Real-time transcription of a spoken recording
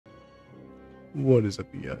What is up,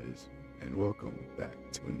 you guys, and welcome back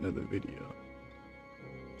to another video.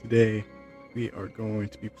 Today we are going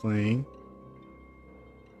to be playing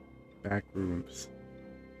Backrooms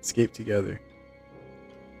Escape Together.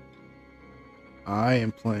 I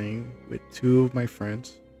am playing with two of my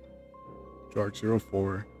friends,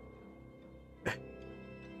 Jark04 and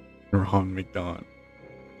Ron McDon.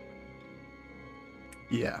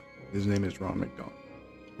 Yeah, his name is Ron McDon.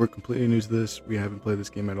 We're completely new to this. We haven't played this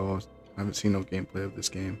game at all. I haven't seen no gameplay of this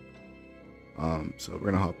game. So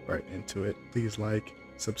we're gonna hop right into it. Please like,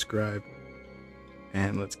 subscribe,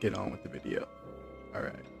 and let's get on with the video.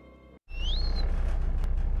 Alright.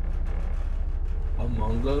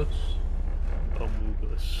 Among Us? Among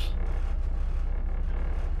Us.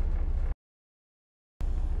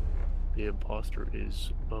 The imposter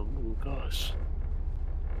is Among Us.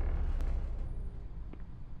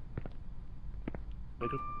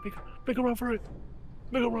 Make a run for it!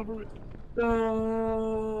 Make a run for it!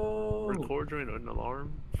 No! Record during an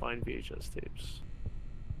alarm, find VHS tapes.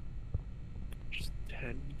 Just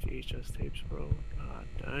 10 VHS tapes, bro. God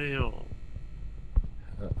damn.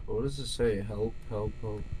 What does it say? Help, help,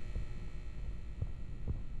 help.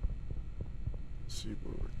 Let's see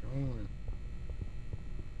where we're going.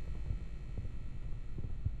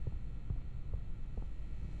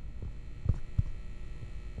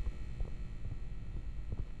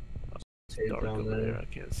 Tape Dark down over there. there, I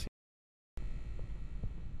can't see.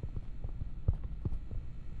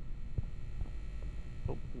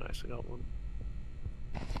 Oh, nice, I got one.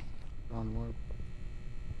 Found one.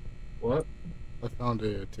 What? I found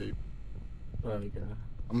a tape. Oh, okay.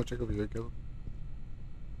 I'm gonna check over here, Caleb.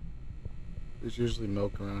 There's usually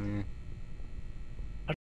milk around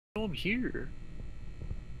here. Oh, I'm here.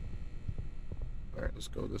 Alright, let's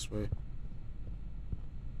go this way.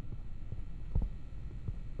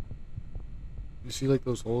 You see like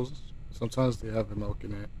those holes? Sometimes they have milk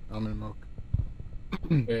in it. Almond milk.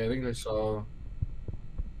 Yeah, I think I saw.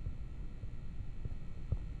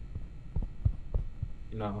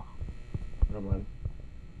 No. Never mind.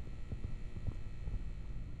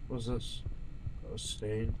 What's this? A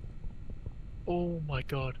stain? Oh my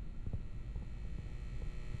god.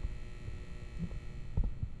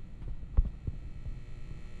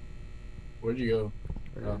 Where'd you go?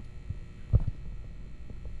 Right Oh.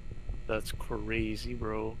 That's crazy,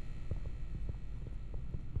 bro.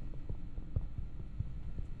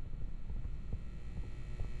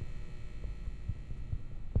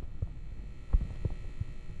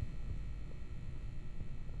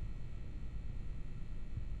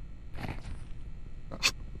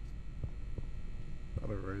 Not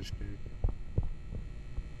a rice cake.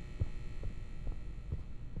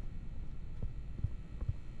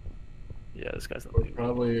 Yeah, this guy's not We're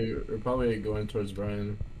leaving. probably going towards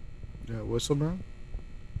Brian. Yeah, whistle, bro?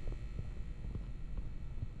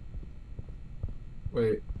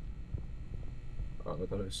 Wait. Oh, I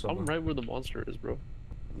thought I saw. I'm right where the monster is, bro.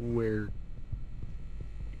 Where?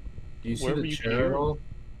 Do you see wherever the you chair hear at him. all?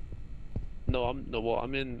 No, I'm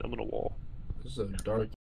in a wall. This is a dark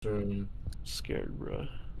room. Scared, bro.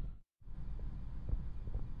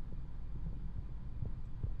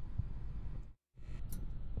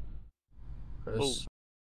 Press.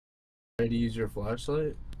 Try to use your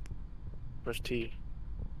flashlight. Press T.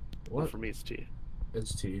 Well, What? for me, it's T.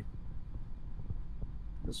 It's T.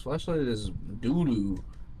 This flashlight is doo-doo.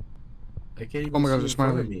 I can't even Oh my see God, in there's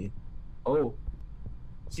front of Smiley. me. Oh,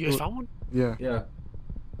 You guys found one? Yeah, yeah.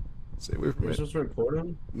 stay away from We're it. supposed to report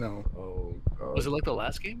him? No. Oh, God. Was it like the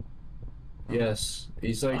last game? Yes.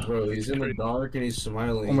 He's like, Oh, bro, that's he's in the great. dark and he's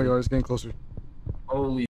smiling. Oh my God, it's getting closer.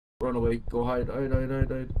 Holy, run away. Go hide, hide, hide, hide,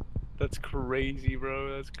 hide. That's crazy,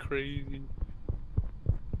 bro. That's crazy.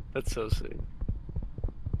 That's so sick.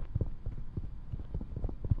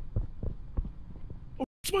 Oh,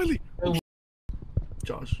 Smiley! Oh,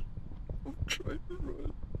 Josh. I'm trying to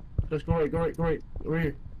run. Josh, go right, go right, go right. Over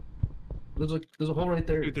here. There's a hole right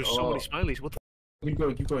there. Dude, there's so many Smileys. What the? Keep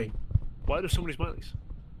going, keep going. Why are there so many Smileys?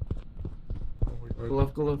 Oh my Go God.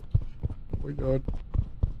 left, go left. Oh my God.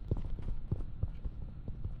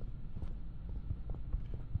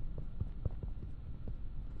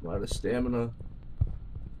 I'm out of stamina.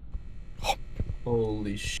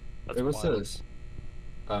 Holy sh. That's Hey, what's wild. this?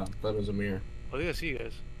 Ah, that was a mirror. I think I see you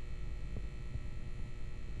guys.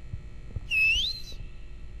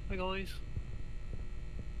 Hi guys.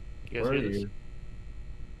 You guys Where are hear this? you?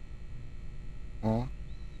 Oh,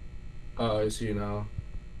 Oh, I see you now.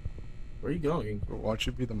 Where are you going? but watch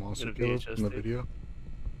it be the monster In a killer VHS in the tape. video.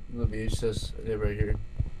 The VHS, yeah, right here.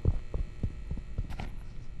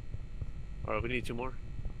 Alright, we need two more.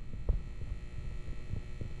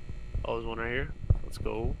 Oh, there's one right here. Let's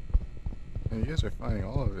go. And you guys are finding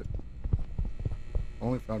all of it.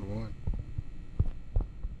 Only found one.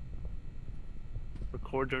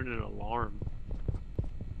 Record during an alarm.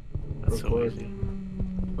 That's so Record. easy.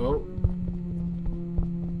 Oh.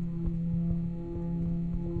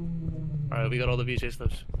 Alright, we got all the VJ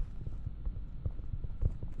slips.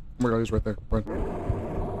 Oh my god, he's right there. Run.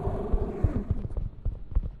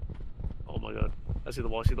 Oh my god. I see the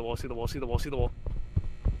wall, see the wall, see the wall, see the wall, see the wall.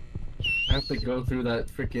 I have to go through that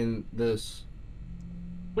freaking this.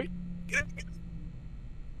 Wait.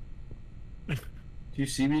 Do you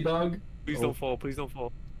see me, dog? Please don't fall, please don't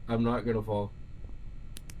fall. I'm not gonna fall.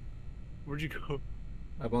 Where'd you go?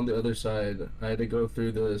 I'm on the other side. I had to go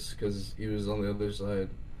through this because he was on the other side.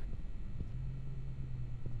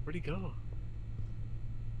 Where'd he go?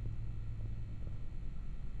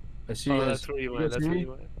 I see Oh, you guys. that's where you went, guys that's see where me? you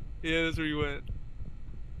went. Yeah, that's where you went.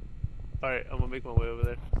 Alright, I'm gonna make my way over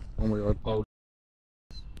there. Oh my god. Oh.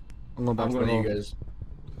 I'm going back I'm to going the to you hall. guys.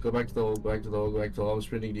 Go back to the hole, go back to the hole, go back to the hole. I'm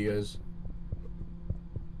sprinting to you guys.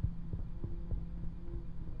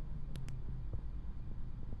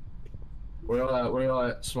 Where y'all at? Where y'all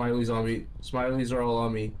at? Smiley's on me. Smileys are all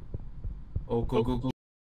on me. Oh, go, go, go.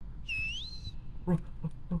 I'm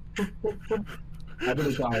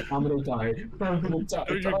gonna die. I'm gonna die. I'm gonna die.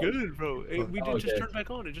 Dude, you're good, bro. It, we Oh, did just okay. turn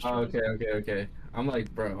back on. It just Oh, turned okay, okay, okay. I'm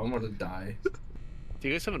like, bro, I'm gonna die. Do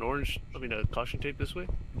you guys have an orange, a caution tape this way?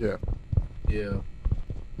 Yeah. Yeah.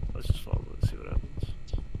 Let's just follow it and see what happens.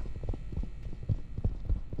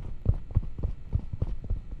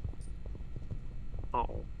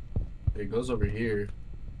 Oh, It goes over here.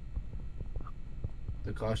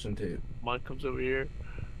 The caution tape. mine comes over here.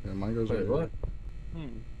 Yeah, mine goes Wait, over what? Hmm.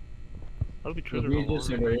 How do we The trigger V the just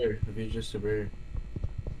alarm? over here. The V just over here.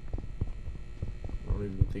 I don't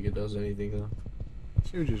even think it does anything though.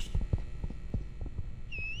 So you just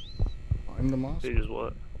find the moss? It is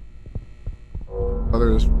what? Oh, there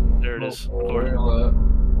it is. There it is. Where Door. y'all at?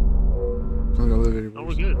 It's on the elevator. Oh,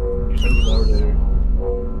 we're good. You Turn said the elevator.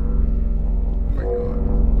 Oh my god.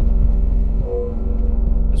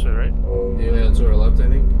 this way, right? Yeah, to our left, I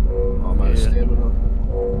think. Oh, my Yeah. stamina.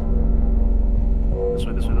 This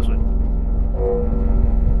way, this way, this way.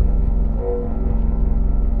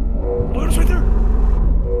 Oh, it's right there!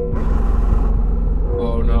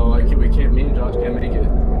 Oh no, we can't. Me and Josh can't make it.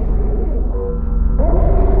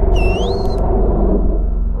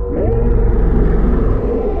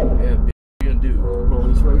 Yeah, what you gonna do? Bro,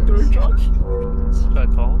 he's right there, Josh. Should I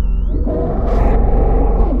call him?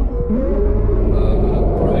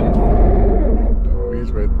 Brian. No,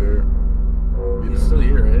 he's right there. You He's know. still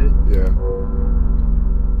here, right? Yeah.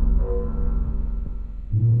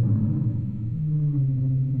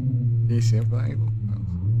 Can you see him from that angle? No.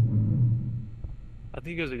 I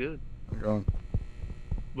think you guys are good. I'm going.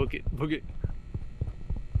 Book it, book it.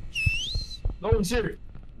 No one's here.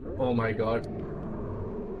 Oh my god.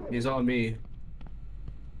 He's on me.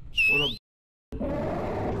 What a.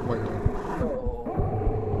 Oh my god.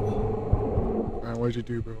 Man, what'd you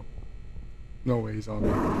do, bro? No way he's on me.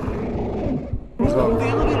 He's Oh, on the me.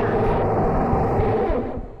 elevator!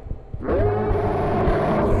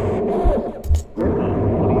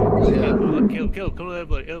 Caleb, come to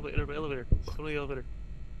the elevator. Come to the elevator.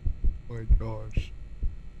 Oh my gosh.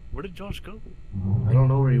 Where did Josh go? I don't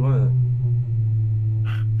know where he went.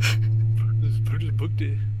 Bro just booked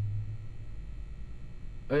it.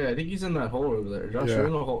 Oh yeah, I think he's in that hole over there. Josh, Yeah. you're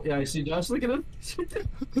in the hole. Yeah, I see Josh. Look at him.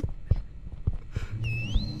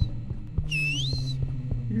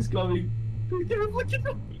 He's coming. Look at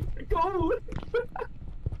him. Go.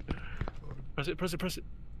 Press it, press it, press it.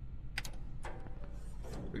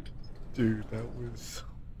 Dude, that was.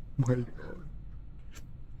 Oh my god.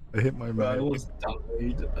 I hit my Bro, I mic. almost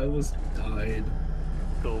died. I almost died.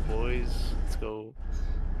 Go, boys. Let's go.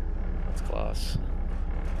 That's class.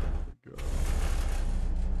 God.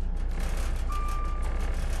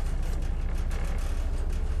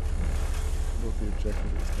 What the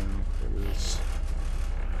objective is down for this.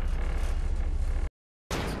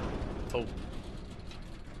 Oh.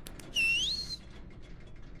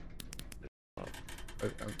 I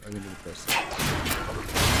need to press it.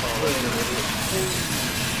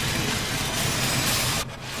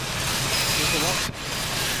 Where's the lock?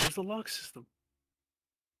 Where's the lock system?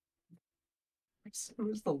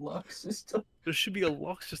 Where's the lock system? There should be a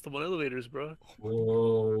lock system on elevators, bro.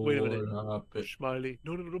 Whoa. Wait a minute. What happened? Smiley.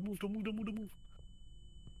 No, don't move, don't move, don't move, don't move.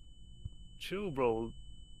 Chill, bro.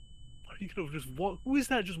 Are you gonna just walk? Who is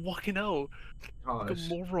that just walking out? Like a Gosh.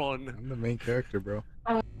 moron. I'm the main character, bro.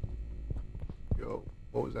 Yo,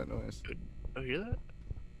 what was that noise? Oh, you hear that?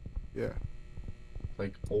 Yeah.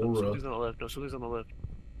 Like No, aura. something's on the left. No, something's on the left.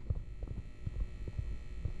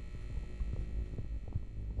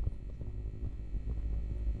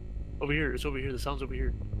 Over here. It's over here. The sound's over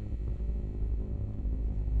here.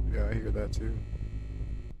 Yeah, I hear that too.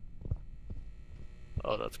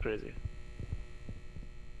 Oh, that's crazy.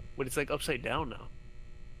 But it's like upside down now.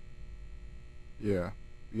 Yeah.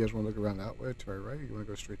 You guys want to look around that way to our right? Or you want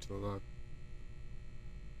to go straight to the left?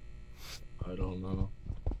 I don't know.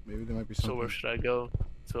 Maybe there might be something. So where should I go?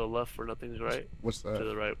 To the left where nothing's right? What's that? To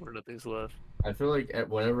the right where nothing's left. I feel like at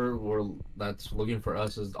whatever that's looking for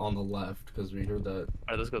us is on the left because we heard that.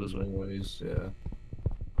 Alright, let's go this way. Noise, yeah.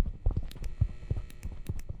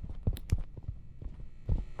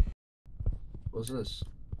 What's this?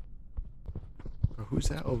 Oh, who's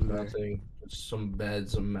that over there? Nothing. Just some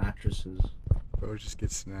beds, some mattresses. Bro, just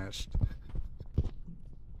get snatched.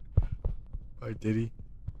 By Diddy.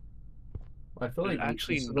 I feel like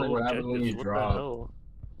Actually this is no what happens when objectives. you What drop. the hell?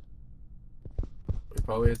 We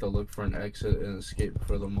probably have to look for an exit and escape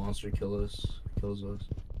before the monster kills us.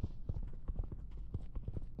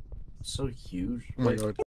 It's so huge. Oh my Wait,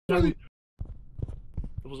 god. It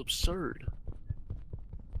was absurd.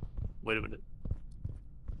 Wait a minute.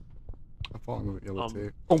 I'm falling with yellow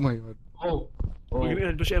tape. Oh my god. Oh, We're gonna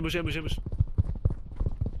ambush.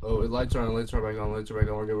 oh! Lights are on. Lights are back on. Lights are back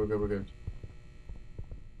on. We're good. We're good.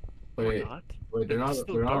 We're Wait, not. wait. They're not. It's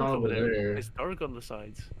still They're not dark over there. It's dark on the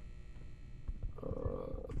sides.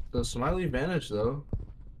 The smiley vanished though.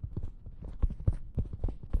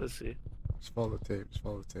 Let's see. Just follow the tape. Just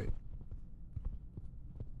follow the tape.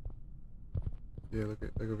 Yeah, look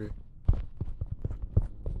over here.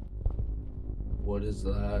 What is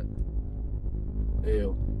that?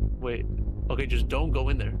 Ew. Wait. Okay, just don't go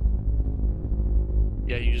in there.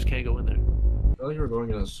 Yeah, you just can't go in there. I feel like we're going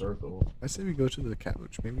in a circle. I say we go to the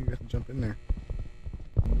couch. Maybe we have to jump in there.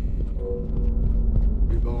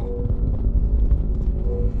 We ball.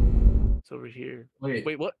 It's over here. Wait,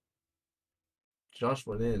 Wait, what? Josh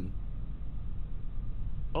went in.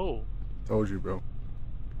 Oh, Told you, bro.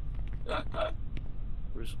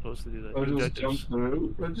 we're supposed to do that. I just Objectives. jumped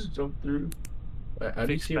through. I just jumped through. How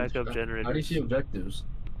do you Fix see backup How do you generators. see objectives?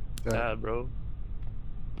 Bro.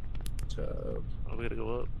 Tab, Oh, we gotta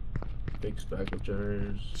go up. fix backup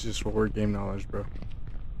generators. It's just word game knowledge, bro.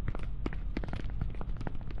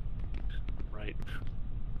 Right.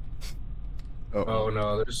 Oh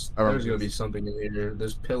no, there's I remember gonna be this. something in here.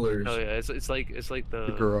 There's pillars. Oh yeah, it's like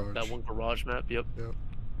the garage. that one garage map. Yep.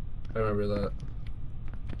 I remember that.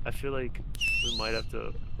 I feel like we might have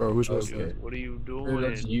to. Bro, who's Okay. whistling? What are you Dude, doing?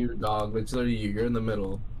 that's you, dog. It's literally you. You're in the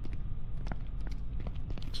middle.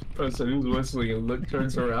 Person who's whistling and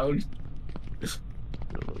turns around.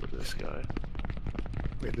 Look at this guy.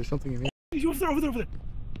 Wait, there's something in here. He's over there, over there, over there.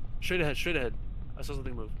 Straight ahead, straight ahead. I saw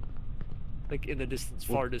something move. Like in the distance,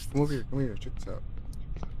 far distance. Come over here, come here. Check this out.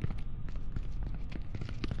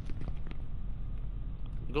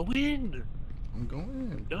 Go in. I'm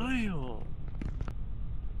going. Damn.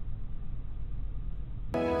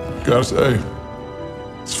 Gotta say,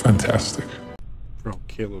 it's fantastic. Bro,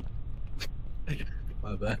 Caleb.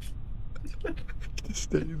 My bad. Just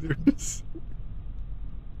stay there.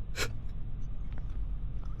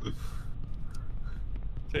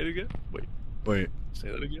 Say it again. Wait. Wait. Say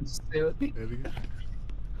that again. Say that. Say it again.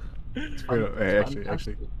 Wait, no, hey,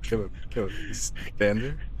 actually, Caleb, just stand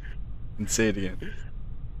there and say it again.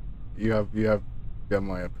 You have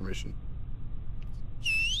my permission.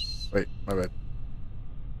 Wait, my bad.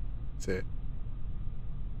 Say it.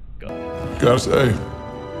 Gotta say,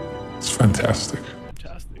 it's fantastic.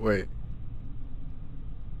 Fantastic. Wait.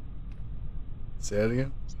 Say it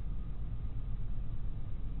again.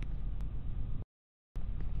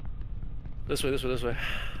 This way, this way, this way.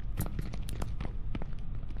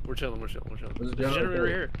 We're chilling, we're chilling, we're chilling. There's a There's a generator generator.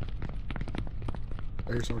 here.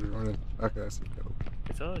 I hear somebody running. Okay, I see Caleb.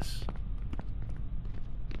 It's us.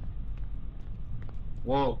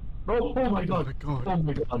 Whoa. Bro, oh my god. Oh my god. Oh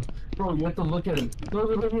my god. Bro, you have to look at them.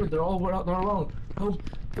 No, they're here. They're all around. They're around. No,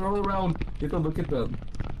 they're all around. You have to look at them.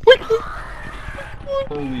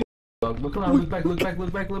 Holy fuck. Look around. Look back. Look back.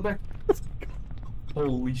 Look back. Look back.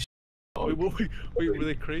 Holy shit. Wait, were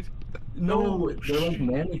they crazy? No, Oh, they're like shit.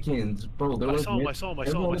 mannequins. Bro, they're I like saw him, I saw him, I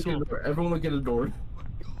saw him, I saw him. Everyone look at the door.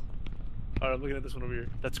 Alright, I'm looking at this one over here.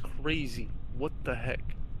 That's crazy. What the heck?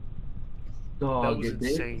 Dog, was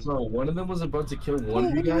insane. So one of them was about to kill one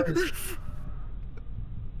of you guys.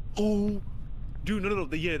 Oh, dude, no.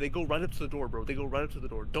 Yeah, they go right up to the door, bro. They go right up to the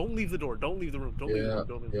door. Don't leave the door. Don't leave the room. Don't leave the room.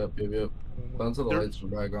 Don't leave the room. Yep. Bounce of the They're- lights are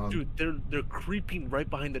back on. Dude, they're creeping right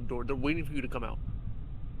behind the door. They're waiting for you to come out.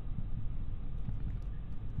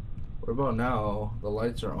 What about now? The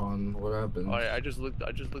lights are on. What happened? Alright, I just looked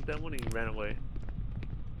at one and he ran away.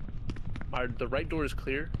 Alright, the right door is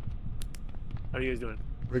clear. How are you guys doing?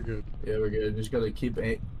 We're good. Yeah, we're good. Just gotta keep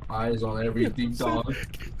Eyes on everything, dog.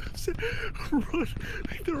 Run!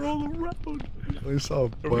 Like they're all around. I saw a We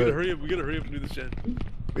gotta butt. hurry up. We gotta hurry up and do this, Jen.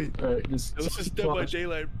 Wait, Alright, just Yo, this is Dead by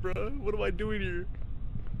Daylight, bro. What am I doing here?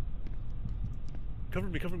 Cover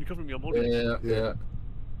me, cover me, cover me. I'm holding. Yeah.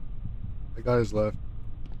 the guy is left.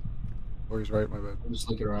 Or he's right, my bad. I'm just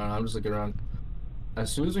looking around.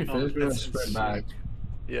 As soon as we finish, we're gonna sprint back.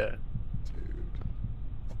 Yeah. Dude.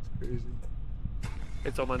 It's crazy.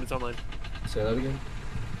 It's online, it's online. Say that again?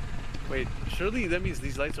 Wait, surely that means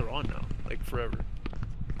these lights are on now. Like forever.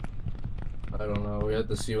 I don't know. We had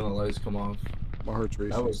to see when the lights come off. My heart's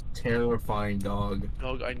racing. That was terrifying, dog.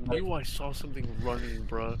 Dog, I knew I saw something running,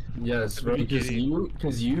 bro. Yes, At the bro, because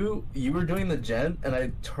beginning. you were doing the gen, and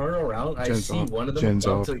I turn around, I Gen's see off. one of them Gen's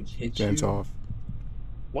about off. to hit Gen's you. off.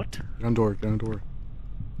 What? Get on door, get on door.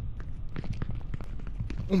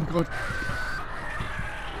 Oh my god.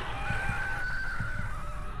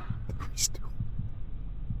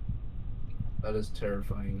 That is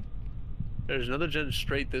terrifying. There's another gen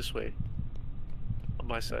straight this way. On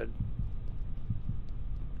my side.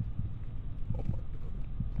 Oh my god.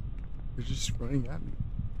 They're just running at me.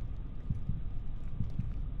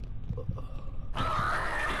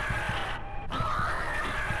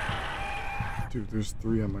 Dude, there's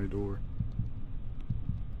 3 on my door.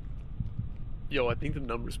 Yo, I think the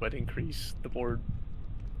numbers might increase the more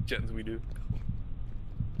gens we do.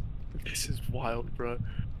 This is wild, bro.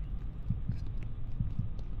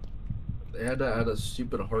 They had to add a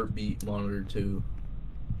stupid heartbeat monitor too.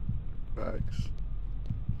 Facts.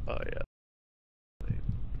 Oh yeah.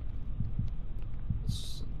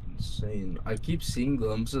 It's insane. I keep seeing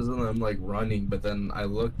glimpses of them like running, but then I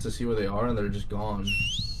look to see where they are and they're just gone.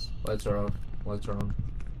 Lights are off. Lights are on.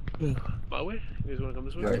 My way? You guys wanna come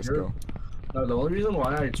this way? Yeah, let's go. No, the only reason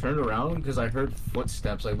why I turned around because I heard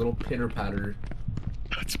footsteps, like little pitter patter,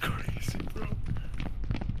 That's crazy, bro.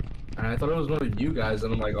 and I thought it was one of you guys,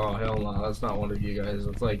 and I'm like, oh hell no, that's not one of you guys.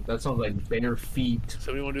 It's like that sounds like bare feet.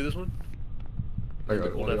 Somebody wanna do this one? I got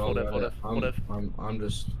it. Hold F, hold F, hold F, hold F. I'm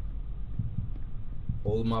just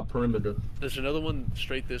holding my perimeter. There's another one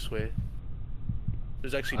straight this way.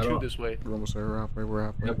 There's actually I 2 don't- this way. We're almost there, we're halfway, we're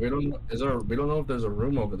halfway. Yeah, we don't know if there's a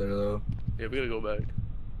room over there though. Yeah, we gotta go back.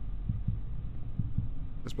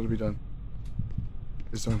 It's supposed to be done.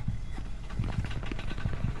 It's done.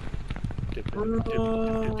 Dip, dip, dip,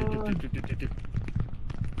 dip, dip, dip, dip, dip.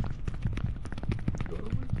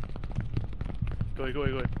 Go ahead, go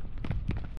ahead, go ahead.